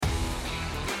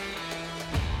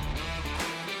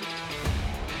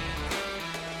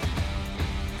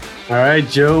All right,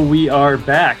 Joe, we are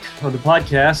back on the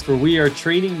podcast where we are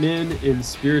training men in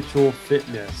spiritual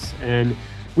fitness. And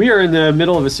we are in the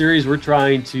middle of a series. We're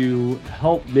trying to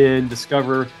help men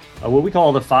discover what we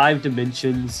call the 5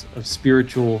 dimensions of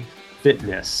spiritual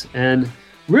fitness. And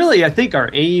really, I think our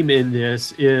aim in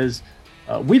this is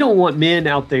we don't want men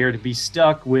out there to be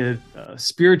stuck with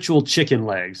spiritual chicken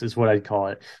legs, is what I'd call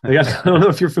it. Like, I don't know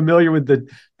if you're familiar with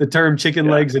the term chicken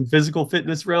legs in physical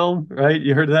fitness realm, right?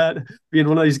 You heard of that? Being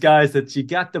one of these guys that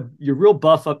you're real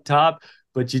buff up top,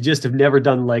 but you just have never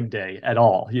done leg day at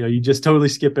all. You just totally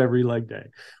skip every leg day.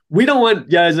 We don't want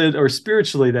guys that are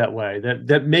spiritually that way,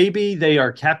 that maybe they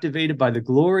are captivated by the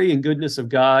glory and goodness of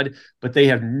God, but they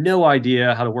have no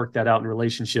idea how to work that out in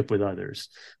relationship with others.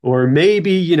 Or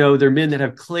maybe, they're men that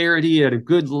have clarity and a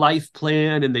good life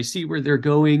plan and they see where they're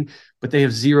going, but they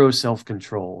have zero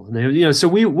self-control. And they have, so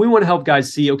we want to help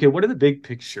guys see, okay, what are the big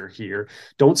picture here?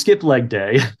 Don't skip leg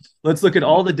day. Let's look at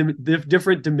all the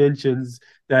different dimensions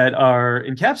that are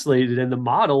encapsulated in the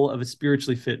model of a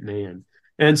spiritually fit man.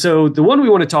 And so the one we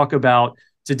want to talk about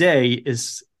today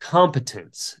is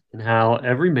competence, and how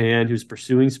every man who's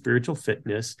pursuing spiritual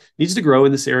fitness needs to grow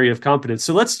in this area of competence.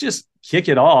 So let's just kick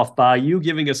it off by you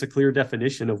giving us a clear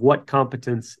definition of what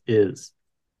competence is.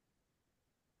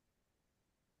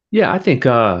 Yeah, I think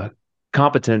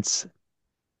competence,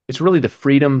 it's really the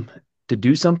freedom to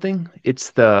do something.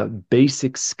 It's the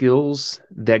basic skills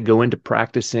that go into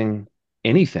practicing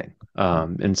anything.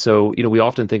 And so, we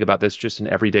often think about this just in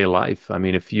everyday life. I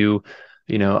mean, if you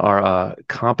are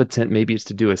competent, maybe it's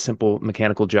to do a simple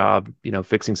mechanical job,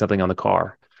 fixing something on the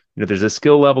car. There's a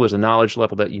skill level, there's a knowledge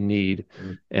level that you need.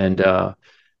 And the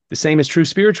same is true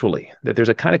spiritually, that there's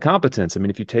a kind of competence. I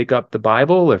mean, if you take up the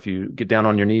Bible or if you get down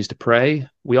on your knees to pray,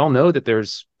 we all know that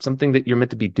there's something that you're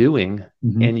meant to be doing,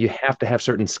 and you have to have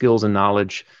certain skills and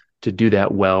knowledge to do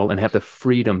that well and have the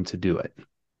freedom to do it.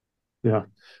 Yeah.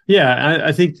 Yeah,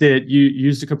 I think that you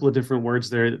used a couple of different words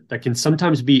there that can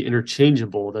sometimes be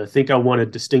interchangeable, that I think I want to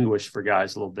distinguish for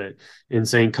guys a little bit in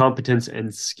saying competence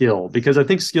and skill, because I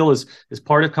think skill is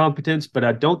part of competence, but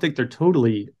I don't think they're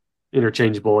totally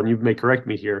interchangeable, and you may correct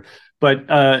me here. But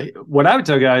what I would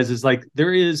tell guys is, like,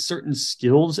 there is certain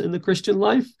skills in the Christian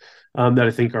life that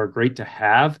I think are great to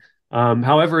have.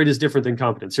 However, it is different than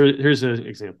competence. Here's an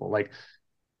example. Like,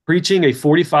 preaching a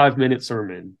 45-minute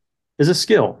sermon is a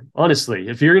skill. Honestly,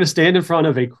 if you're going to stand in front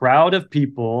of a crowd of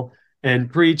people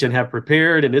and preach and have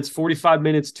prepared, and it's 45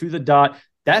 minutes to the dot,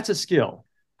 that's a skill.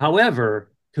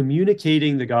 However,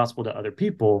 communicating the gospel to other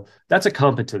people, that's a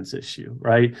competence issue,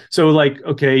 right? So, like,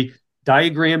 okay,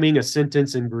 diagramming a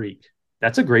sentence in Greek,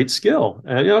 that's a great skill.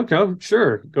 Okay,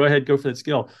 sure, go ahead, go for that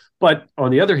skill. But on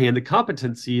the other hand, the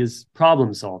competency is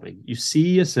problem solving. You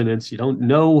see a sentence, you don't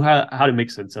know how to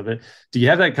make sense of it. Do you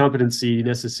have that competency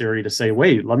necessary to say,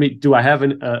 wait, do I have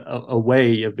a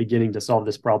way of beginning to solve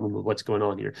this problem of what's going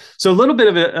on here? So a little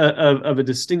bit of a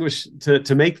distinguish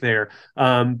to make there,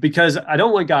 because I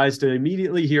don't want guys to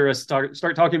immediately hear us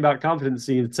start talking about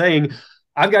competency and saying,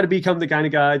 I've got to become the kind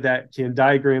of guy that can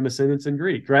diagram a sentence in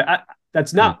Greek, right?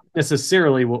 That's not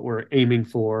necessarily what we're aiming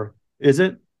for, is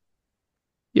it?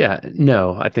 Yeah,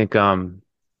 no, I think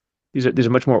these are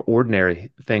much more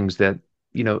ordinary things that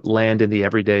land in the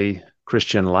everyday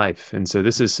Christian life. And so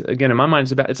this is, again, in my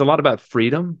mind, it's a lot about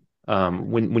freedom.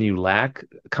 When you lack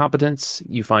competence,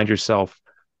 you find yourself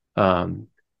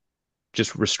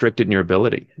just restricted in your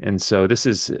ability. And so this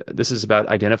is about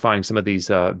identifying some of these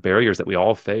barriers that we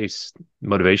all face,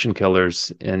 motivation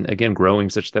killers, and again, growing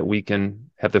such that we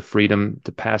can have the freedom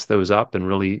to pass those up and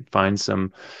really find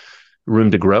some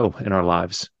room to grow in our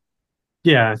lives.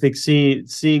 Yeah, I think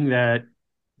seeing that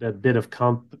bit of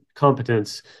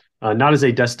competence, not as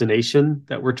a destination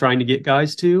that we're trying to get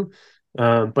guys to,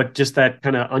 but just that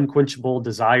kind of unquenchable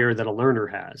desire that a learner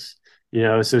has.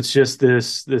 So it's just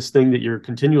this thing that you're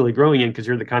continually growing in, because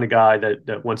you're the kind of guy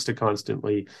that wants to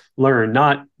constantly learn.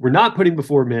 We're not putting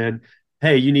before men,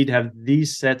 hey, you need to have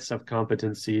these sets of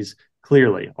competencies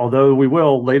clearly. Although we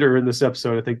will later in this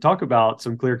episode, I think, talk about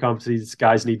some clear competencies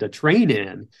guys need to train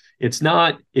in. It's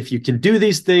not, if you can do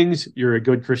these things, you're a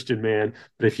good Christian man.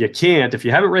 But if you can't, if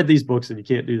you haven't read these books and you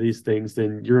can't do these things,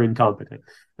 then you're incompetent.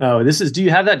 Do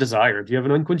you have that desire? Do you have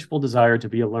an unquenchable desire to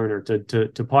be a learner,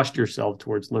 to posture yourself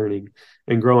towards learning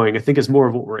and growing? I think is more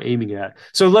of what we're aiming at.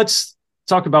 So let's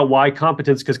talk about why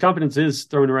competence, because competence is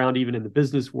thrown around even in the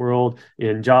business world,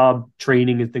 in job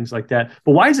training and things like that.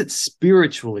 But why is it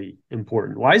spiritually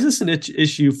important? Why is this an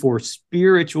issue for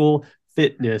spiritual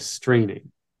fitness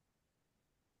training?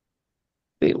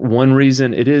 One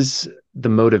reason, it is the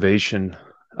motivation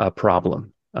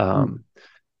problem.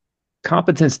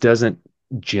 Competence doesn't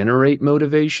generate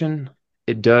motivation.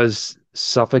 it does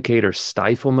suffocate or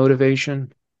stifle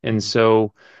motivation. And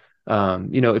so,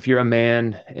 if you're a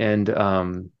man and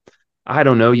I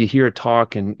don't know, you hear a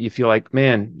talk and you feel like,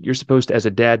 man, you're supposed to, as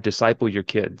a dad, disciple your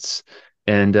kids.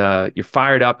 And you're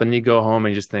fired up and you go home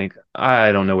and you just think,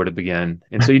 I don't know where to begin.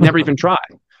 And so you never even try.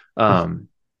 Um,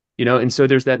 and so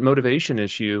there's that motivation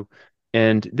issue.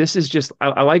 And this is just,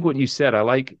 I like what you said. I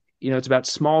like, it's about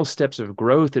small steps of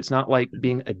growth. It's not like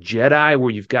being a Jedi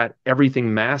where you've got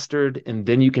everything mastered and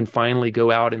then you can finally go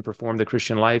out and perform the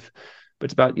Christian life. But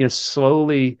it's about,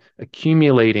 slowly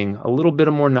accumulating a little bit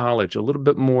of more knowledge, a little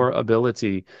bit more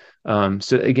ability. So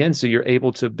you're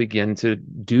able to begin to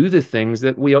do the things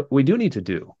that we do need to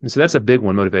do. And so that's a big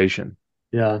one, motivation.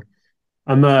 Yeah.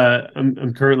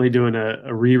 I'm currently doing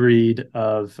a reread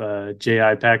of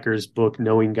J.I. Packer's book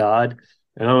Knowing God.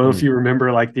 And I don't know if Mm. you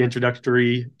remember like the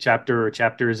introductory chapter or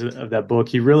chapters of that book.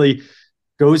 He really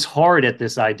goes hard at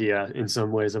this idea in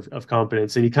some ways of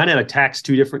competence. And he kind of attacks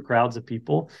two different crowds of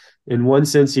people. In one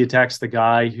sense, he attacks the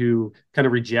guy who kind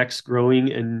of rejects growing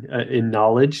in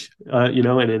knowledge,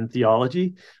 and in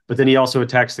theology. But then he also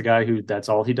attacks the guy who that's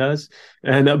all he does.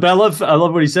 And but I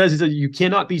love what he says. He said you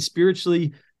cannot be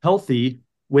spiritually healthy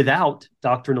without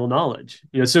doctrinal knowledge.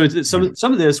 So it's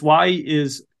some of this. Why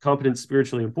is competence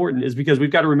spiritually important? Is because we've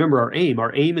got to remember our aim.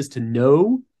 Our aim is to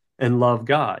know and love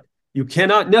God. You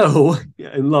cannot know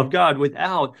and love God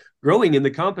without growing in the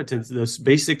competence, those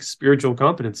basic spiritual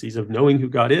competencies of knowing who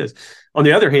God is. On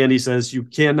the other hand, he says you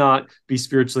cannot be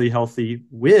spiritually healthy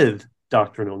with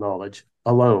doctrinal knowledge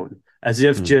alone, as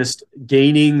if just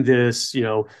gaining this,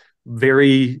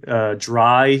 very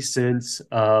dry sense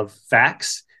of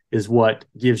facts is what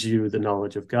gives you the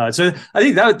knowledge of God. So I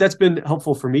think that's been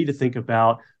helpful for me to think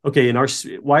about, okay,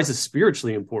 why is this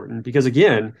spiritually important? Because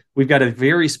again, we've got a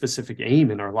very specific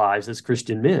aim in our lives as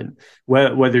Christian men,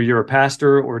 whether you're a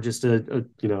pastor or just a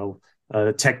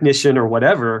technician or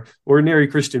whatever, ordinary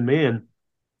Christian man,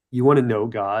 you want to know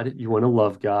God, you want to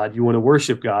love God, you want to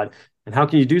worship God. And how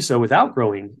can you do so without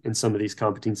growing in some of these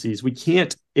competencies? We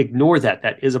can't ignore that.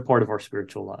 That is a part of our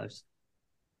spiritual lives.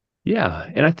 Yeah,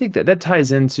 and I think that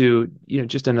ties into,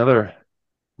 just another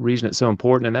reason it's so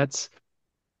important, and that's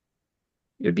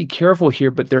be careful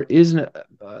here, but there is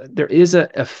a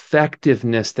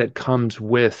effectiveness that comes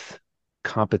with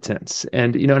competence.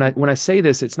 And when I say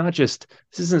this, it's not just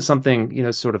this isn't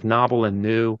something sort of novel and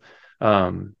new.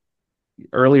 Um,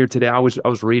 Earlier today, I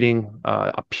was reading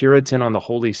a Puritan on the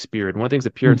Holy Spirit. And one of the things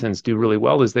the Puritans do really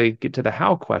well is they get to the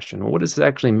how question. Well, what does this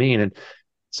actually mean? And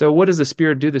so, what does the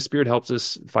Spirit do? The Spirit helps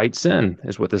us fight sin,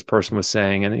 is what this person was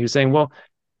saying. And he was saying, well,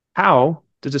 how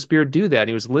does the Spirit do that? And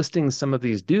he was listing some of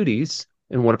these duties,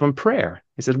 and one of them prayer.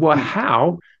 He said, well,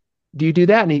 how do you do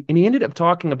that? And he ended up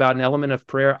talking about an element of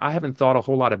prayer I haven't thought a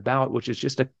whole lot about, which is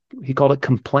just he called it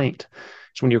complaint.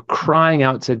 It's when you're crying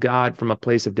out to God from a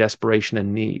place of desperation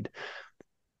and need.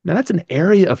 Now, that's an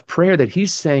area of prayer that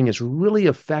he's saying is really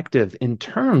effective in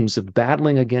terms of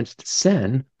battling against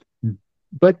sin.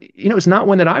 But, it's not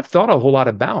one that I've thought a whole lot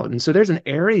about. And so there's an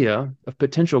area of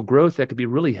potential growth that could be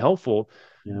really helpful.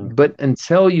 Yeah. But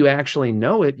until you actually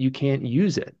know it, you can't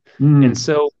use it. And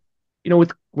so,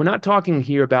 we're not talking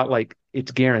here about like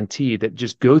it's guaranteed that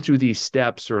just go through these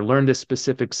steps or learn this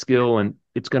specific skill and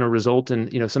it's going to result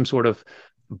in, some sort of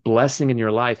blessing in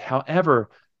your life. However,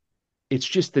 it's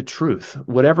just the truth.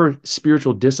 Whatever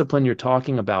spiritual discipline you're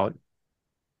talking about,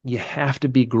 you have to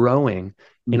be growing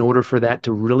in order for that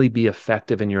to really be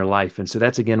effective in your life. And so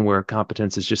that's, again, where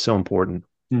competence is just so important.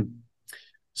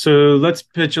 So let's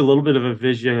pitch a little bit of a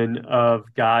vision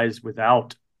of guys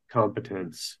without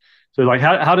competence. So like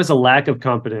how does a lack of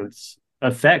competence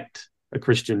affect a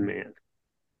Christian man?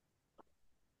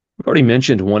 We've already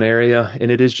mentioned one area,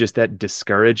 and it is just that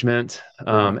discouragement.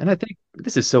 Yeah. And I think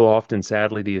this is so often,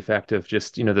 sadly, the effect of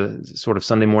just, the sort of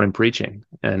Sunday morning preaching.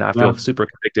 And I feel Yeah. super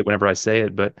convicted whenever I say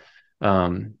it. But,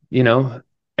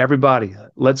 everybody,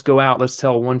 let's go out. Let's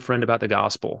tell one friend about the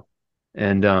gospel.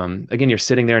 And again, you're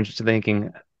sitting there and just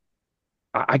thinking,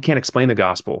 I can't explain the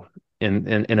gospel in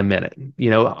a minute.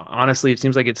 Honestly, it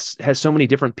seems like has so many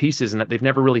different pieces and that they've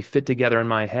never really fit together in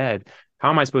my head. How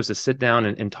am I supposed to sit down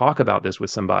and talk about this with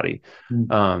somebody?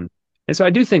 And so I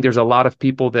do think there's a lot of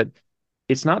people that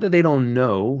it's not that they don't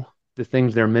know the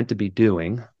things they're meant to be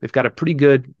doing. They've got a pretty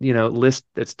good, list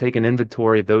that's taken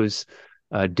inventory of those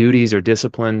duties or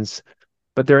disciplines.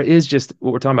 But there is just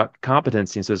what we're talking about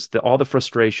competency. So it's all the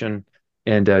frustration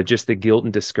and just the guilt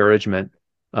and discouragement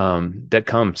that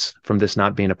comes from this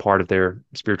not being a part of their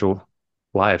spiritual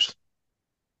lives.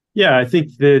 Yeah, I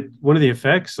think that one of the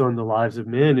effects on the lives of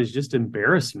men is just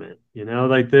embarrassment.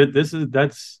 Like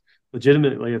that's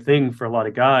legitimately a thing for a lot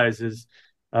of guys is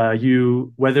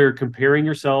You, whether comparing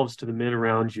yourselves to the men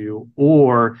around you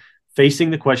or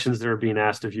facing the questions that are being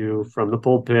asked of you from the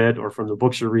pulpit or from the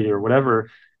books you're reading or whatever,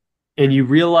 and you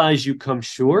realize you come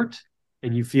short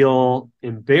and you feel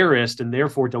embarrassed and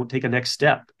therefore don't take a next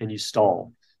step and you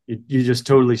stall. You just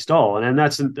totally stall. And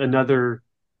that's another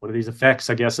one of these effects,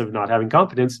 I guess, of not having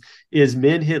competence is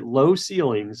men hit low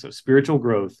ceilings of spiritual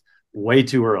growth way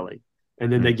too early.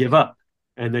 And then they give up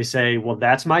and they say, well,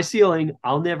 that's my ceiling.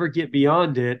 I'll never get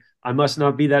beyond it. I must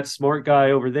not be that smart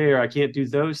guy over there. I can't do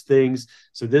those things.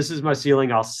 So this is my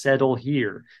ceiling. I'll settle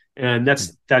here. And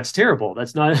that's terrible.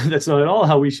 That's not at all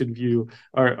how we should view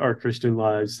our Christian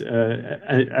lives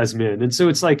as men. And so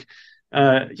it's like,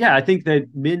 yeah, I think that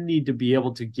men need to be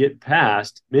able to get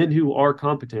past men who are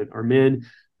competent or men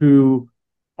who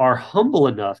are humble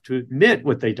enough to admit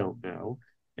what they don't know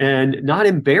and not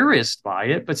embarrassed by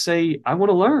it, but say, I want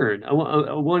to learn.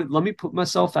 Let me put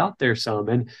myself out there some.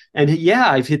 And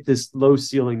yeah, I've hit this low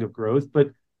ceiling of growth, but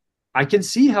I can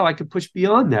see how I could push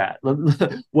beyond that.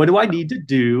 What do I need to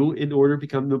do in order to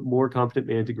become the more competent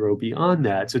man to grow beyond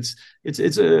that? So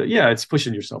it's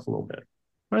pushing yourself a little bit.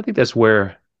 I think that's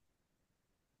where,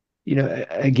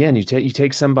 again, you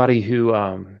take somebody who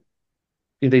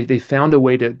they found a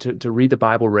way to read the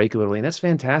Bible regularly, and that's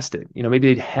fantastic.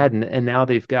 Maybe they hadn't, and now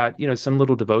they've got, some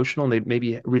little devotional, and they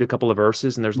maybe read a couple of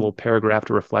verses, and there's a little paragraph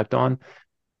to reflect on.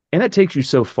 And that takes you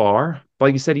so far. But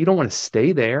like you said, you don't want to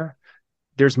stay there.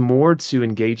 There's more to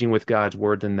engaging with God's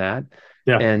word than that.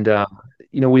 Yeah. And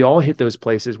we all hit those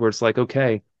places where it's like,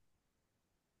 okay,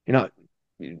 you know,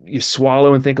 you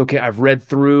swallow and think, okay, I've read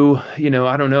through,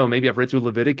 I don't know, maybe I've read through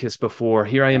Leviticus before.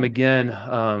 Here I am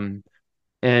again.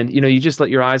 And you just let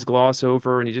your eyes gloss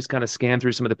over and you just kind of scan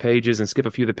through some of the pages and skip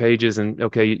a few of the pages and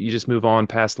okay, you just move on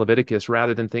past Leviticus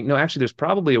rather than think, no, actually, there's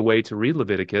probably a way to read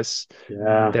Leviticus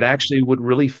Yeah. that actually would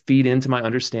really feed into my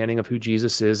understanding of who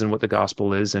Jesus is and what the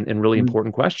gospel is and really Mm-hmm.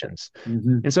 important questions.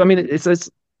 Mm-hmm. And so, I mean, it's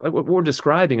like what we're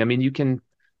describing. I mean, you can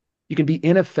be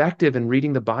ineffective in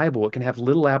reading the Bible. It can have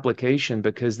little application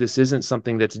because this isn't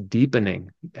something that's deepening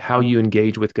how you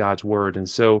engage with God's word. And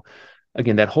so,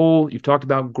 again, you've talked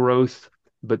about growth,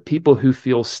 but people who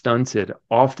feel stunted,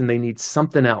 often they need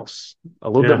something else, a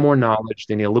little bit Yeah. more knowledge.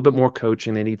 They need a little bit more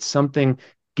coaching. They need something,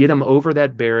 get them over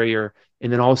that barrier.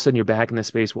 And then all of a sudden you're back in the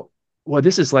space. Well,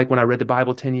 this is like when I read the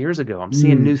Bible 10 years ago. I'm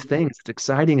seeing new Mm. things. It's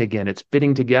exciting again. It's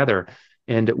fitting together.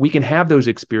 And we can have those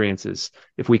experiences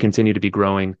if we continue to be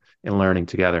growing and learning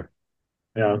together.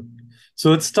 Yeah.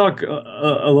 So let's talk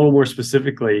a little more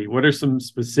specifically. What are some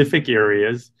specific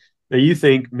areas that you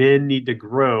think men need to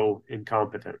grow in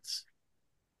competence?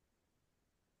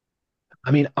 I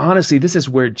mean, honestly, this is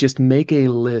where just make a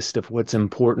list of what's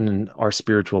important in our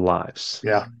spiritual lives.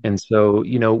 Yeah. And so,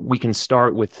 we can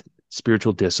start with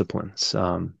spiritual disciplines,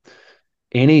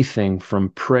 anything from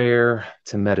prayer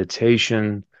to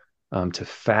meditation, to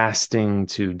fasting,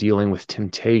 to dealing with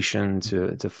temptation,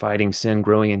 to fighting sin,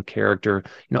 growing in character,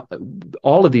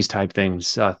 all of these type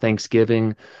things,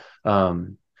 Thanksgiving.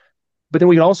 But then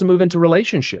we can also move into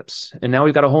relationships. And now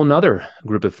we've got a whole nother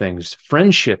group of things.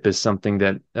 Friendship is something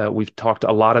that we've talked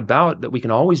a lot about, that we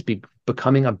can always be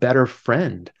becoming a better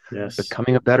friend, Yes.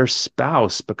 becoming a better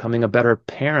spouse, becoming a better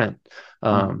parent.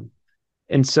 Mm.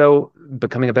 And so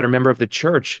becoming a better member of the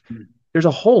church, Mm. there's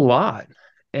a whole lot.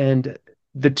 And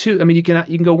I mean, you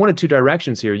can go one of two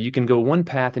directions here. You can go one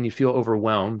path and you feel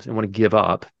overwhelmed and want to give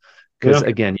up. Because Yeah.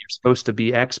 again, you're supposed to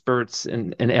be experts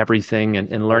in everything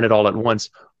and learn it all at once.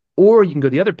 Or you can go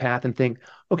the other path and think,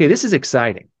 okay, this is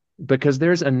exciting because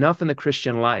there's enough in the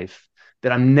Christian life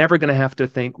that I'm never going to have to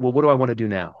think, well, what do I want to do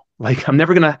now? Like, I'm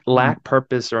never going to Mm. lack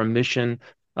purpose or a mission.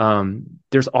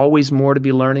 There's always more to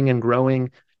be learning and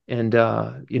growing and,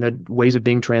 ways of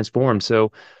being transformed.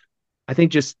 So I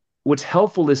think just what's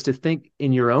helpful is to think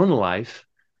in your own life,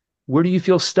 where do you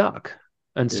feel stuck?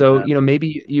 And so, Yeah.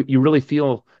 maybe you really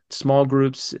feel small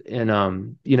groups and,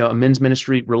 a men's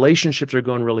ministry relationships are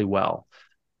going really well,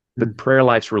 but Mm. prayer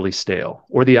life's really stale,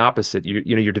 or the opposite.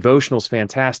 Your devotional's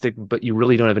fantastic, but you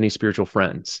really don't have any spiritual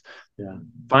friends. Yeah.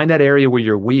 Find that area where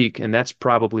you're weak, and that's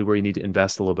probably where you need to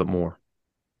invest a little bit more.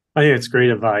 I think it's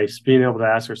great advice, being able to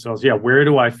ask ourselves, yeah, where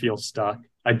do I feel stuck?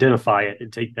 Identify it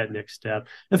and take that next step.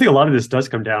 I think a lot of this does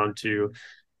come down to,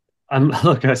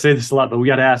 look, I say this a lot, but we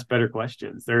got to ask better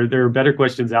questions. There are better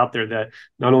questions out there that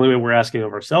not only we're asking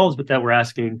of ourselves, but that we're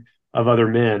asking of other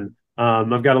men.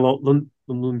 I've got a little,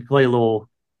 let me play a little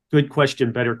good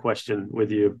question, better question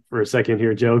with you for a second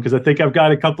here, Joe, because I think I've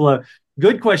got a couple of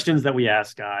good questions that we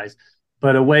ask guys,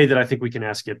 but a way that I think we can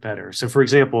ask it better. So, for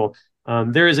example,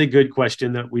 there is a good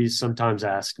question that we sometimes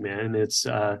ask, man. It's,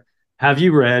 have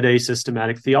you read a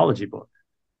systematic theology book?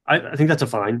 I think that's a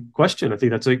fine question. I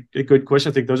think that's a good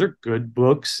question. I think those are good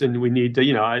books, and we need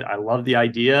to, I love the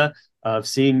idea of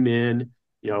seeing men,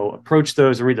 approach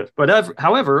those and read those. But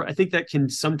however, I think that can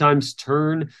sometimes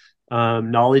turn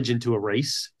knowledge into a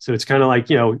race. So it's kind of like,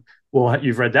 well,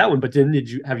 you've read that one, but then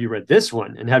have you read this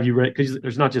one? And have you read, because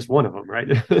there's not just one of them, right?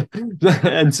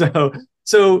 And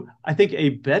so I think a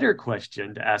better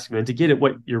question to ask men to get at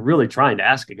what you're really trying to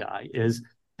ask a guy is,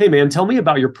 hey man, tell me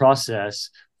about your process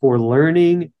for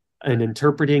learning and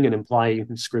interpreting and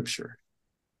applying scripture.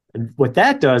 And what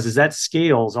that does is that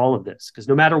scales all of this, because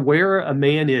no matter where a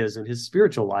man is in his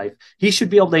spiritual life, he should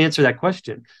be able to answer that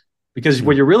question. Because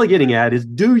what you're really getting at is,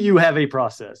 do you have a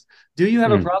process? Do you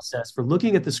have a process for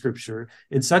looking at the scripture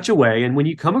in such a way? And when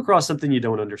you come across something you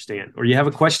don't understand or you have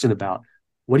a question about,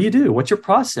 what do you do? What's your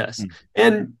process?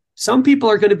 And some people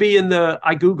are going to be in the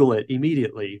I Google it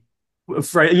immediately,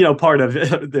 part of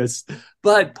this.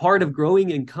 But part of growing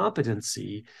in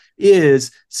competency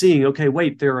is seeing, okay,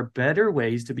 wait, there are better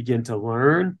ways to begin to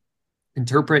learn,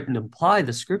 interpret, and apply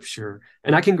the scripture,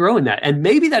 and I can grow in that. And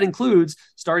maybe that includes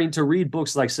starting to read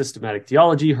books like systematic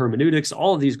theology, hermeneutics,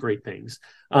 all of these great things.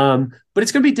 But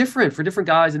it's going to be different for different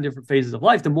guys in different phases of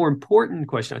life. The more important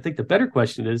question, I think the better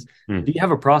question is, do you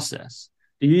have a process?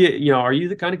 Are you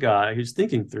the kind of guy who's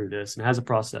thinking through this and has a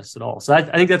process at all? So I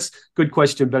think that's good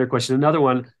question, better question. Another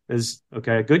one is,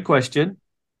 okay, good question.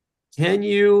 Can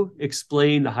you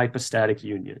explain the hypostatic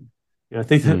union? I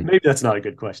think that maybe that's not a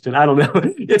good question. I don't know.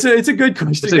 It's a good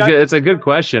question. It's a good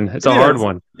question. It's a hard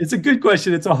one. It's a good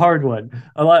question. It's a hard one.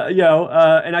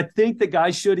 And I think that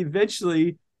guys should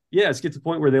eventually, get to the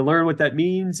point where they learn what that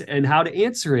means and how to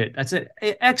answer it. That's an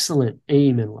excellent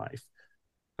aim in life.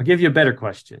 I'll give you a better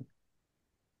question.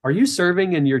 Are you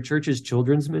serving in your church's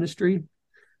children's ministry?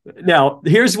 Now,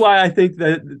 here's why I think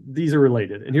that these are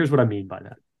related. And here's what I mean by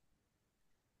that.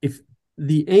 If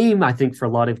the aim, I think, for a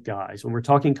lot of guys, when we're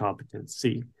talking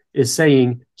competency, is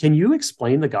saying, can you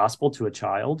explain the gospel to a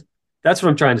child? That's what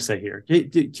I'm trying to say here.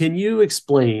 Can you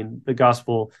explain the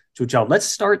gospel to a child? Let's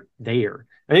start there.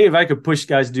 I think if I could push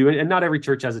guys to do it, and not every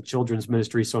church has a children's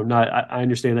ministry, so I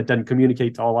understand that doesn't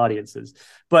communicate to all audiences.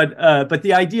 But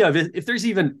the idea of if there's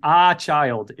even a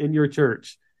child in your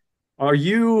church, are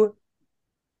you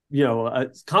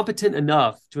competent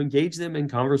enough to engage them in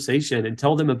conversation and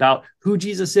tell them about who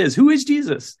Jesus is? Who is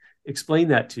Jesus? Explain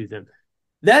that to them.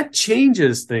 That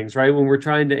changes things, right? When we're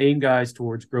trying to aim guys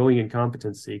towards growing in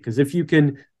competency. Because if you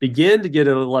can begin to get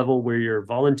at a level where you're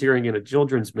volunteering in a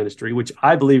children's ministry, which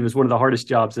I believe is one of the hardest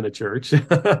jobs in a church,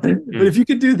 but if you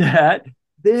could do that,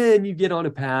 then you get on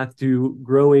a path to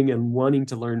growing and wanting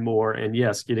to learn more. And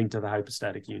yes, getting to the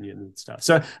hypostatic union and stuff.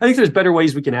 So I think there's better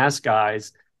ways we can ask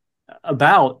guys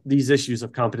about these issues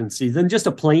of competency than just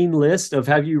a plain list of,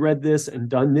 have you read this and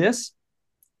done this?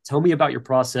 Tell me about your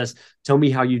process. Tell me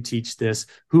how you teach this.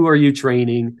 Who are you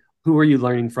training? Who are you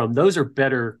learning from? Those are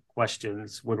better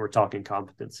questions when we're talking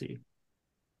competency.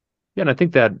 Yeah, and I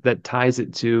think that ties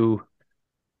it to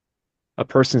a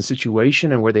person's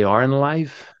situation and where they are in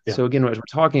life. Yeah. So again, as we're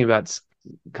talking about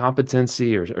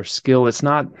competency or skill, it's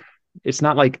not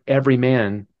like every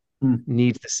man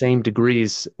needs the same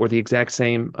degrees or the exact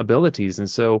same abilities. And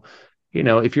so,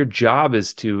 if your job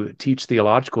is to teach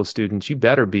theological students, you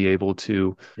better be able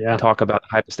to talk about the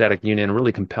hypostatic union in a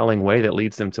really compelling way that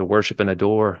leads them to worship and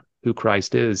adore who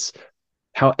Christ is.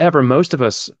 However, most of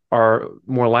us are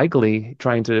more likely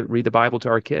trying to read the Bible to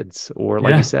our kids, or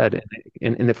like you said,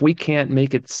 and if we can't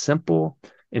make it simple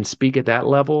and speak at that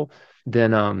level,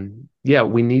 then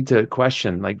we need to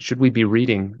question, like, should we be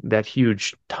reading that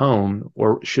huge tome,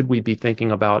 or should we be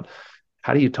thinking about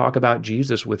how do you talk about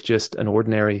Jesus with just an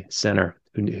ordinary sinner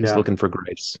who's looking for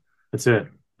grace? That's it.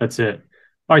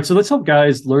 All right, so let's help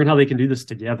guys learn how they can do this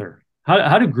together.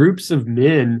 How do groups of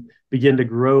men begin to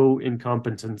grow in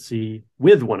competency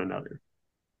with one another?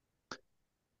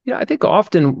 Yeah, I think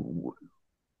often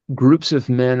groups of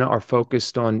men are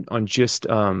focused on just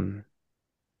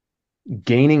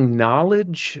gaining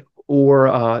knowledge,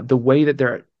 or the way that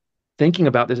they're thinking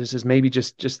about this is maybe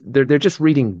just they're just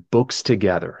reading books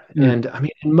together. And I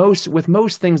mean, most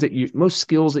things most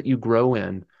skills that you grow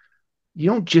in, you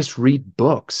don't just read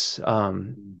books.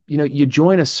 You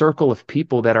join a circle of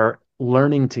people that are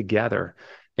learning together.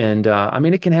 And I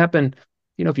mean, it can happen,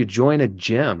 if you join a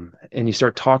gym and you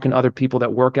start talking to other people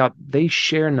that work out, they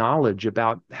share knowledge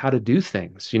about how to do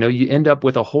things. You end up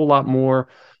with a whole lot more,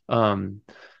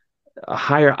 a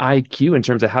higher IQ in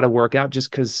terms of how to work out,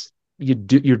 just because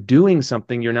you're doing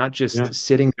something. You're not just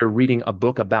sitting there reading a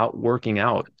book about working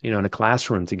out, in a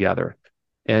classroom together.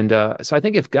 And so I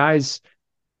think if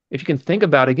you can think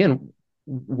about, again,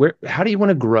 how do you want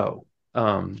to grow?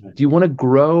 Do you want to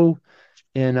grow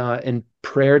in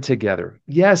prayer together.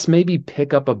 Yes, maybe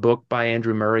pick up a book by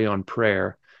Andrew Murray on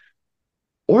prayer,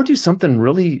 or do something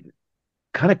really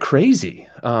kind of crazy.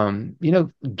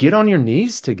 Get on your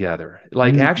knees together.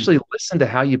 Like Mm, actually listen to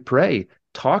how you pray.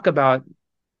 Talk about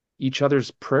each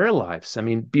other's prayer lives. I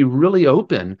mean, be really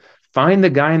open. Find the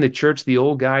guy in the church, the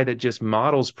old guy that just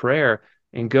models prayer,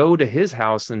 and go to his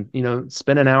house and,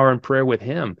 spend an hour in prayer with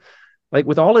him. Like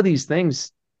with all of these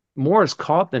things, more is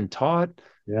caught than taught.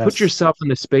 Put yes. yourself in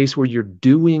the space where you're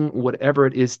doing whatever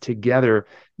it is together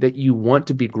that you want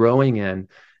to be growing in.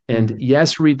 And Mm.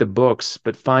 yes, read the books,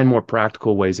 but find more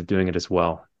practical ways of doing it as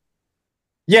well.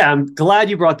 Yeah, I'm glad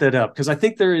you brought that up because I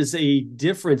think there is a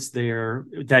difference there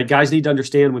that guys need to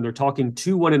understand when they're talking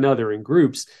to one another in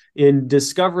groups in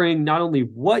discovering not only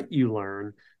what you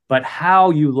learn, but how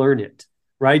you learn it,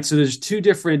 right? So there's two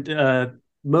different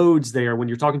modes there when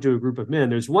you're talking to a group of men.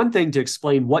 There's one thing to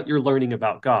explain what you're learning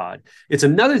about God, it's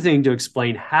another thing to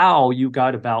explain how you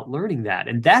got about learning that.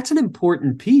 And that's an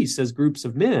important piece as groups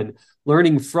of men,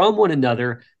 learning from one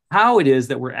another how it is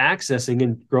that we're accessing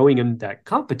and growing in that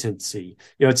competency.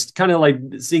 It's kind of like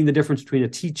seeing the difference between a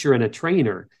teacher and a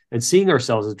trainer and seeing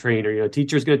ourselves as a trainer. A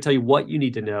teacher is going to tell you what you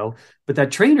need to know, but that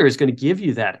trainer is going to give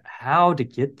you that how to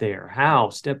get there, how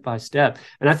step by step.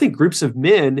 And I think groups of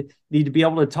men need to be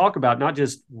able to talk about not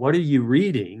just what are you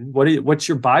reading, what's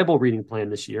your Bible reading plan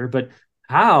this year, but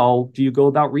how do you go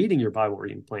about reading your Bible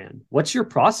reading plan? What's your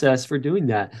process for doing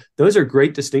that? Those are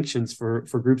great distinctions for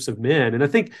groups of men. And I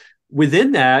think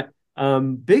within that,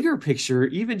 bigger picture,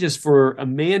 even just for a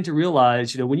man to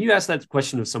realize, when you ask that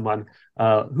question of someone,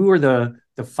 who are the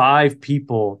five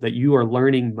people that you are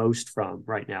learning most from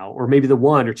right now, or maybe the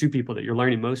one or two people that you're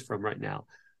learning most from right now?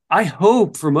 I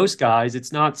hope for most guys,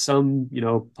 it's not some,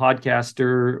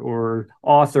 podcaster or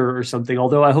author or something,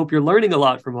 although I hope you're learning a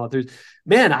lot from authors.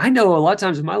 Man, I know a lot of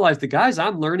times in my life, the guys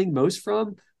I'm learning most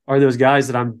from are those guys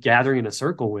that I'm gathering in a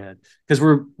circle with because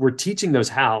we're teaching those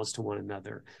hows to one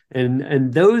another.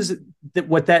 And those that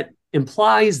what that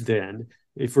implies then,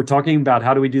 if we're talking about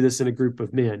how do we do this in a group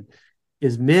of men,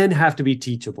 is men have to be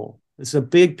teachable. It's a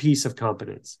big piece of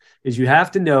competence is you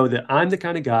have to know that I'm the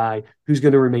kind of guy who's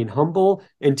going to remain humble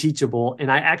and teachable.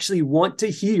 And I actually want to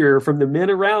hear from the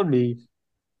men around me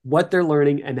what they're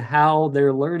learning and how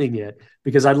they're learning it,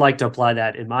 because I'd like to apply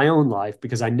that in my own life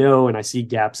because I know and I see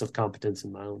gaps of competence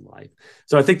in my own life.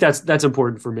 So I think that's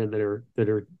important for men that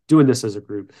are doing this as a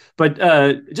group. But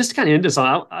just to kind of end this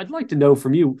on, I'd like to know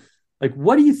from you, like,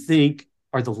 what do you think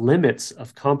are the limits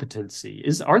of competency?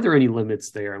 Are there any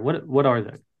limits there, and what are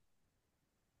they?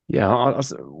 Yeah, I'll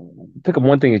pick up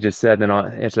one thing you just said, then I'll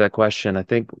answer that question. I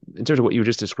think in terms of what you were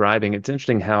just describing, it's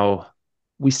interesting how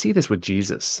we see this with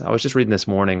Jesus. I was just reading this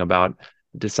morning about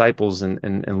disciples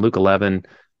in Luke 11.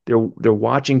 They're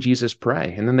watching Jesus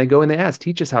pray, and then they go and they ask,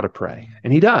 "Teach us how to pray,"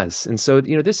 and he does. And so,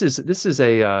 this is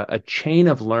a chain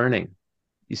of learning.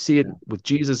 You see it Yeah. with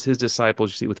Jesus, his disciples.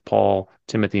 You see it with Paul,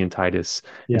 Timothy, and Titus.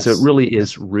 And so, it Yes. really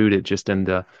is rooted just in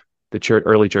the church,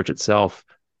 early church itself.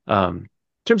 In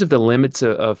terms of the limits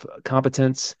of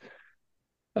competence,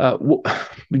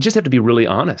 we just have to be really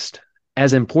honest.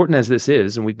 As important as this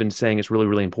is, and we've been saying it's really,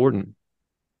 really important,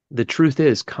 the truth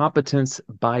is competence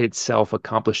by itself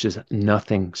accomplishes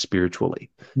nothing spiritually.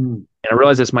 Hmm. And I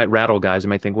realize this might rattle guys. They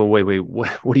might think, well, wait, what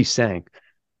are you saying?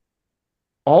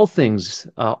 All things,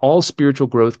 all spiritual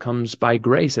growth comes by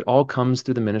grace. It all comes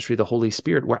through the ministry of the Holy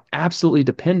Spirit. We're absolutely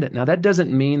dependent. Now, that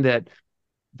doesn't mean that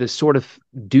the sort of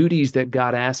duties that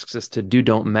God asks us to do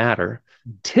don't matter.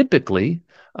 Typically,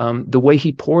 the way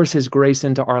he pours his grace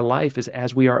into our life is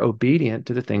as we are obedient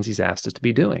to the things he's asked us to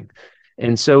be doing.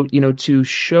 And so, to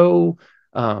show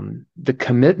the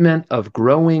commitment of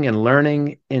growing and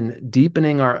learning and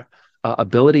deepening our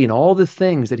ability in all the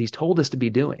things that he's told us to be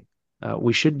doing.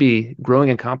 We should be growing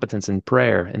in competence in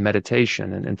prayer and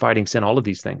meditation and fighting sin, all of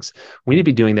these things. We need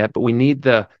to be doing that, but we need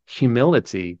the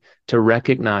humility to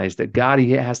recognize that God,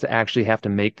 he has to actually have to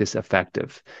make this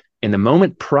effective. And the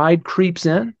moment pride creeps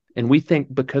in and we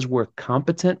think because we're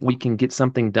competent, we can get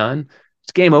something done,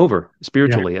 it's game over Yeah.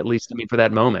 spiritually, at least, I mean, for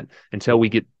that moment, until we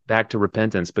get back to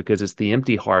repentance, because it's the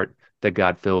empty heart that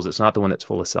God fills. It's not the one that's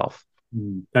full of self.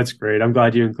 That's great. I'm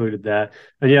glad you included that.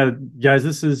 And yeah, guys,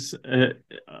 this is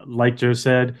like Joe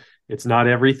said, it's not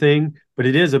everything, but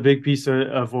it is a big piece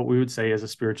of what we would say as a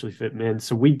spiritually fit man.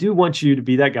 So we do want you to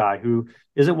be that guy who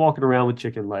isn't walking around with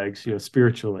chicken legs,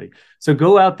 spiritually. So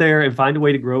go out there and find a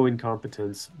way to grow in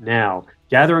competence now.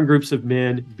 Gather in groups of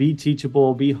men, be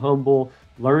teachable, be humble,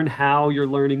 learn how you're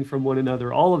learning from one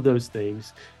another, all of those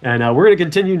things. And we're going to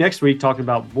continue next week talking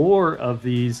about more of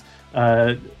these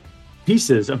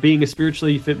pieces of being a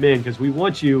spiritually fit man, because we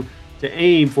want you to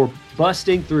aim for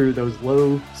busting through those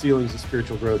low ceilings of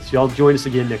spiritual growth. So y'all join us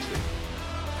again next week.